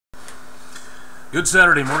Good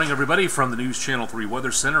Saturday morning, everybody, from the News Channel 3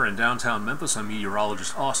 Weather Center in downtown Memphis. I'm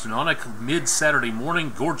meteorologist Austen Onek. Mid-Saturday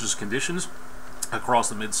morning, gorgeous conditions across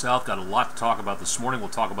the Mid-South. Got a lot to talk about this morning. We'll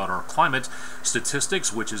talk about our climate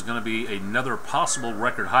statistics, which is going to be another possible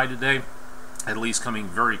record high today, at least coming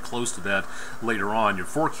very close to that later on. Your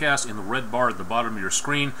forecast in the red bar at the bottom of your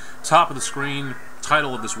screen, top of the screen,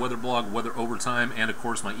 title of this weather blog, Weather Overtime, and of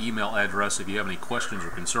course my email address if you have any questions or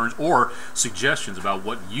concerns or suggestions about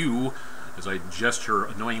what you, as I gesture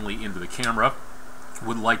annoyingly into the camera,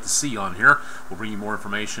 would like to see on here. We'll bring you more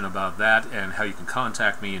information about that and how you can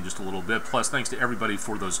contact me in just a little bit. Plus, thanks to everybody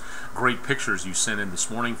for those great pictures you sent in this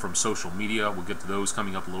morning from social media. We'll get to those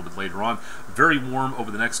coming up a little bit later on. Very warm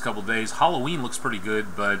over the next couple of days. Halloween looks pretty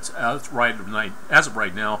good, but as of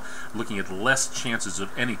right now, looking at less chances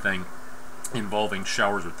of anything involving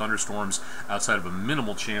showers or thunderstorms outside of a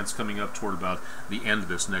minimal chance coming up toward about the end of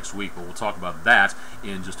this next week. But we'll talk about that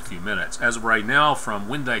in just a few minutes. As of right now, from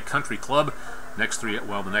Windike Country Club,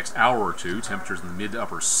 the next hour or two, temperatures in the mid to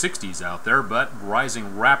upper 60s out there, but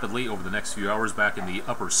rising rapidly over the next few hours, back in the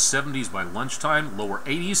upper 70s by lunchtime, lower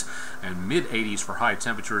 80s, and mid 80s for high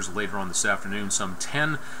temperatures later on this afternoon, some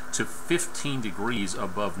 10 to 15 degrees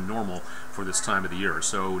above normal for this time of the year.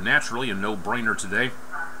 So naturally, a no-brainer today.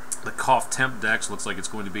 The cough temp dex looks like it's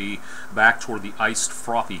going to be back toward the iced,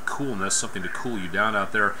 frothy coolness, something to cool you down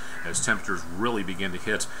out there as temperatures really begin to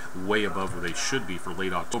hit way above where they should be for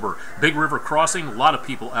late October. Big River crossing, a lot of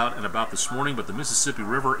people out and about this morning, but the Mississippi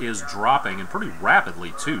River is dropping, and pretty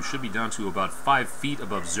rapidly too. Should be down to about 5 feet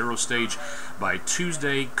above zero stage by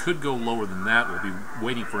Tuesday. Could go lower than that. We'll be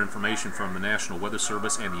waiting for information from the National Weather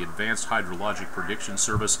Service and the Advanced Hydrologic Prediction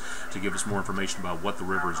Service to give us more information about what the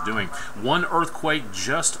river is doing. One earthquake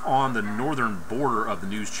just on the northern border of the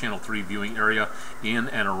News Channel 3 viewing area in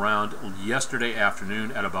and around yesterday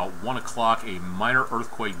afternoon at about 1 o'clock, a minor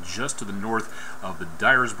earthquake just to the north of the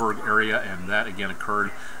Dyersburg area, and that again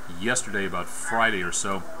occurred yesterday about Friday or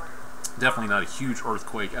so. Definitely not a huge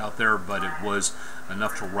earthquake out there, but it was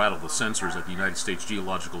enough to rattle the sensors at the United States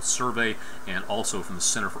Geological Survey and also from the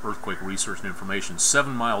Center for Earthquake Research and Information.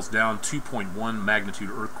 7 miles down, 2.1 magnitude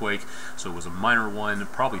earthquake, so it was a minor one,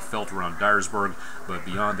 probably felt around Dyersburg, but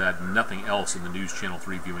beyond that, nothing else in the News Channel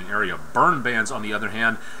 3 viewing area. Burn bans, on the other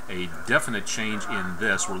hand, a definite change in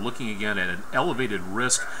this. We're looking again at an elevated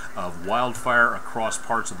risk of wildfire across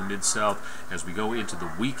parts of the Mid-South as we go into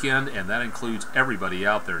the weekend, and that includes everybody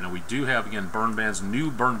out there. Now, we do have, again, burn bans, new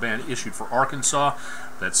burn ban issued for Arkansas.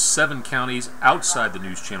 That's 7 counties outside the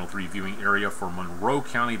News Channel 3 viewing area. For Monroe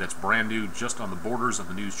County, that's brand new, just on the borders of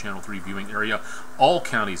the News Channel 3 viewing area. All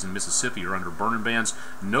counties in Mississippi are under burn bans.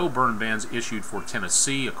 No burn bans issued for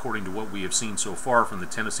Tennessee, according to what we have seen so far from the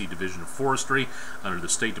Tennessee Division of Forestry under the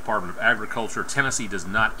State Department of Agriculture. Tennessee does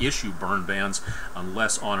not issue burn bans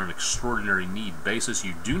unless on an extraordinary need basis.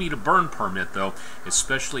 You do need a burn permit, though,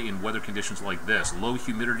 especially in weather conditions like this. Low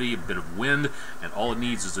humidity, a bit of wind, and all it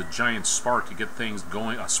needs is a giant spark to get things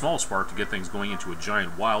going, a small spark to get things going into a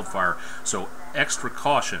giant wildfire. So extra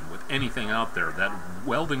caution with anything out there. That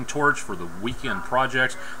welding torch for the weekend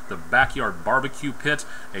project, the backyard barbecue pit,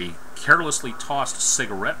 a carelessly tossed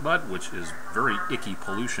cigarette butt, which is very icky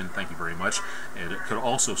pollution, thank you very much, and it could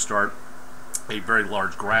also start a very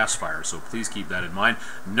large grass fire, so please keep that in mind.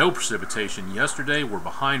 No precipitation yesterday. We're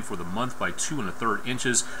behind for the month by 2 1/3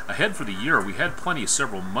 inches. Ahead for the year, we had plenty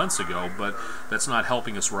several months ago, but that's not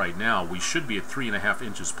helping us right now. We should be at 3.5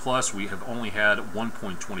 inches plus. We have only had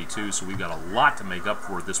 1.22, so we've got a lot to make up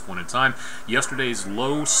for at this point in time. Yesterday's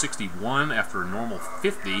low 61 after a normal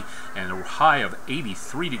 50 and a high of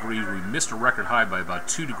 83 degrees. We missed a record high by about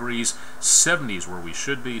 2 degrees. 70s where we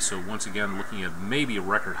should be, so once again looking at maybe a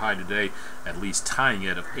record high today, at least tying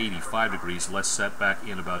it of 85 degrees, less setback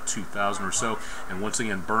in about 2000 or so. And once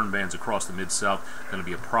again, burn bans across the Mid-South going to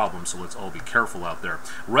be a problem, so let's all be careful out there.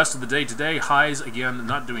 Rest of the day today, highs again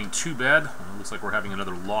not doing too bad. Looks like we're having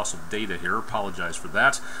another loss of data here. Apologize for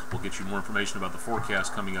that. We'll get you more information about the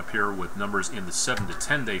forecast coming up here with numbers in the 7 to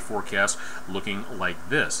 10 day forecast looking like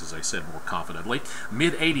this, as I said more confidently.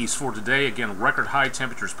 Mid-80s for today. Again, record high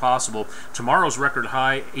temperatures possible. Tomorrow's record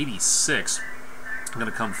high, 86. Going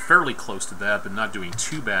to come fairly close to that, but not doing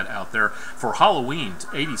too bad out there. For Halloween,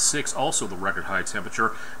 86 also the record high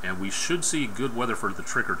temperature, and we should see good weather for the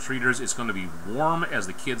trick-or-treaters. It's going to be warm as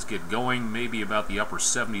the kids get going, maybe about the upper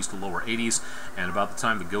 70s to lower 80s, and about the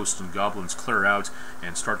time the ghosts and goblins clear out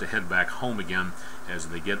and start to head back home again, as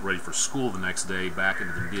they get ready for school the next day, back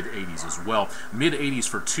into the mid-80s as well. Mid-80s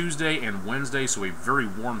for Tuesday and Wednesday, so a very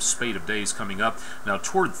warm spate of days coming up. Now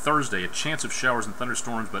toward Thursday, a chance of showers and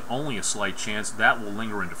thunderstorms, but only a slight chance. That will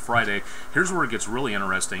linger into Friday. Here's where it gets really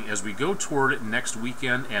interesting. As we go toward next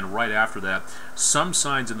weekend and right after that, some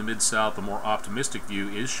signs in the Mid-South, the more optimistic view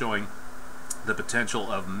is showing the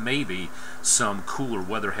potential of maybe some cooler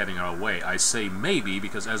weather heading our way. I say maybe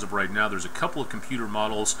because as of right now, there's a couple of computer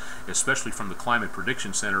models, especially from the Climate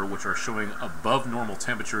Prediction Center, which are showing above normal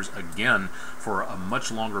temperatures again for a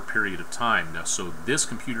much longer period of time. Now, so this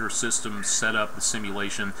computer system setup, the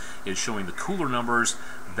simulation, is showing the cooler numbers.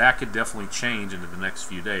 That could definitely change into the next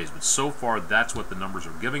few days, but so far that's what the numbers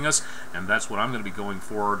are giving us, and that's what I'm going to be going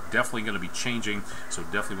for. Definitely going to be changing, so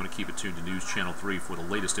definitely want to keep it tuned to News Channel 3 for the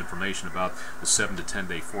latest information about the 7 to 10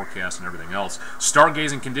 day forecast and everything else.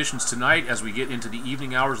 Stargazing conditions tonight as we get into the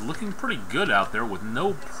evening hours, looking pretty good out there with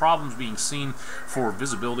no problems being seen for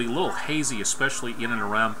visibility. A little hazy, especially in and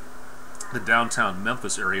around the downtown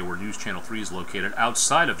Memphis area where News Channel 3 is located.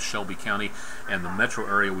 Outside of Shelby County and the metro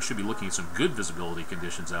area, we should be looking at some good visibility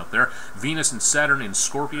conditions out there. Venus and Saturn in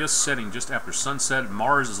Scorpius setting just after sunset.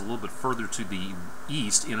 Mars is a little bit further to the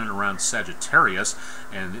east in and around Sagittarius,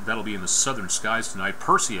 and that'll be in the southern skies tonight.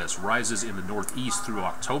 Perseus rises in the northeast through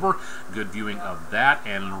October. Good viewing of that.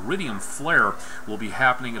 And an iridium flare will be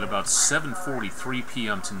happening at about 7:43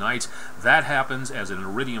 p.m. tonight. That happens as an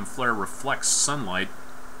iridium flare reflects sunlight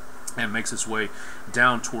and makes its way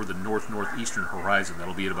down toward the northeastern horizon.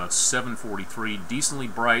 That'll be at about 7:43, decently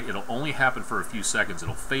bright. It'll only happen for a few seconds.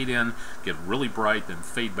 It'll fade in, get really bright, then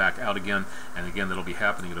fade back out again, and again that'll be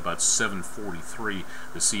happening at about 7:43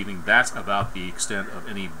 this evening. That's about the extent of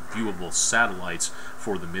any viewable satellites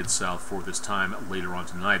for the Mid-South for this time later on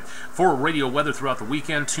tonight. For radio weather throughout the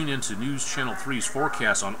weekend, tune in to News Channel 3's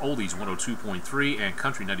forecast on Oldies 102.3 and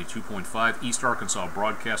Country 92.5. East Arkansas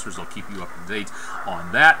broadcasters, they'll keep you up to date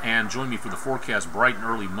on that. And join me for the forecast bright and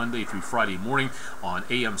early Monday through Friday morning on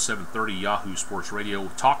AM 730 Yahoo Sports Radio.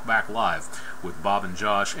 Talk Back Live with Bob and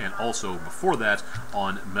Josh, and also before that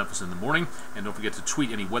on Memphis in the Morning. And don't forget to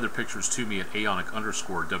tweet any weather pictures to me at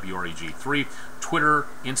Aonic_WREG3. Twitter,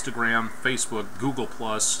 Instagram, Facebook, Google+,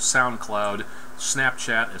 SoundCloud,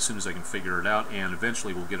 Snapchat as soon as I can figure it out, and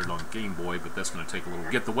eventually we'll get it on Game Boy, but that's going to take a little.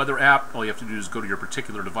 Get the weather app. All you have to do is go to your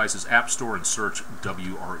particular device's app store and search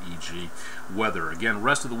WREG Weather. Again,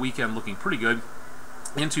 rest of the weekend looking pretty good.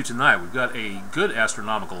 Into tonight, we've got a good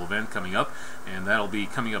astronomical event coming up, and that'll be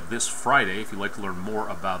coming up this Friday. If you'd like to learn more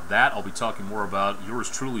about that, I'll be talking more about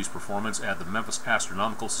yours truly's performance at the Memphis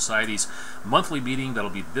Astronomical Society's monthly meeting. That'll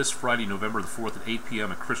be this Friday, November the 4th at 8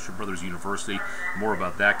 p.m. at Christian Brothers University. More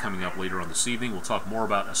about that coming up later on this evening. We'll talk more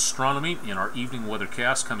about astronomy in our evening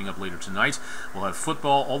weathercast coming up later tonight. We'll have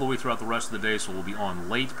football all the way throughout the rest of the day, so we'll be on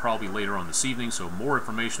late, probably later on this evening. So more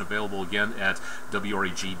information available again at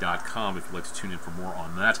WREG.com if you'd like to tune in for more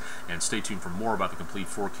on that, and stay tuned for more about the complete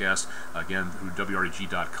forecast again through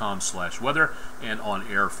WREG.com/weather and on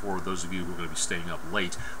air for those of you who are going to be staying up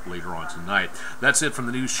late later on tonight. That's it from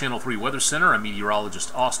the News Channel 3 Weather Center. I'm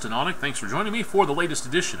meteorologist Austen Onek. Thanks for joining me for the latest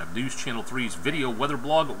edition of News Channel 3's video weather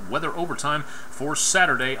blog, Weather Overtime, for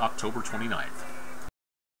Saturday, October 29th.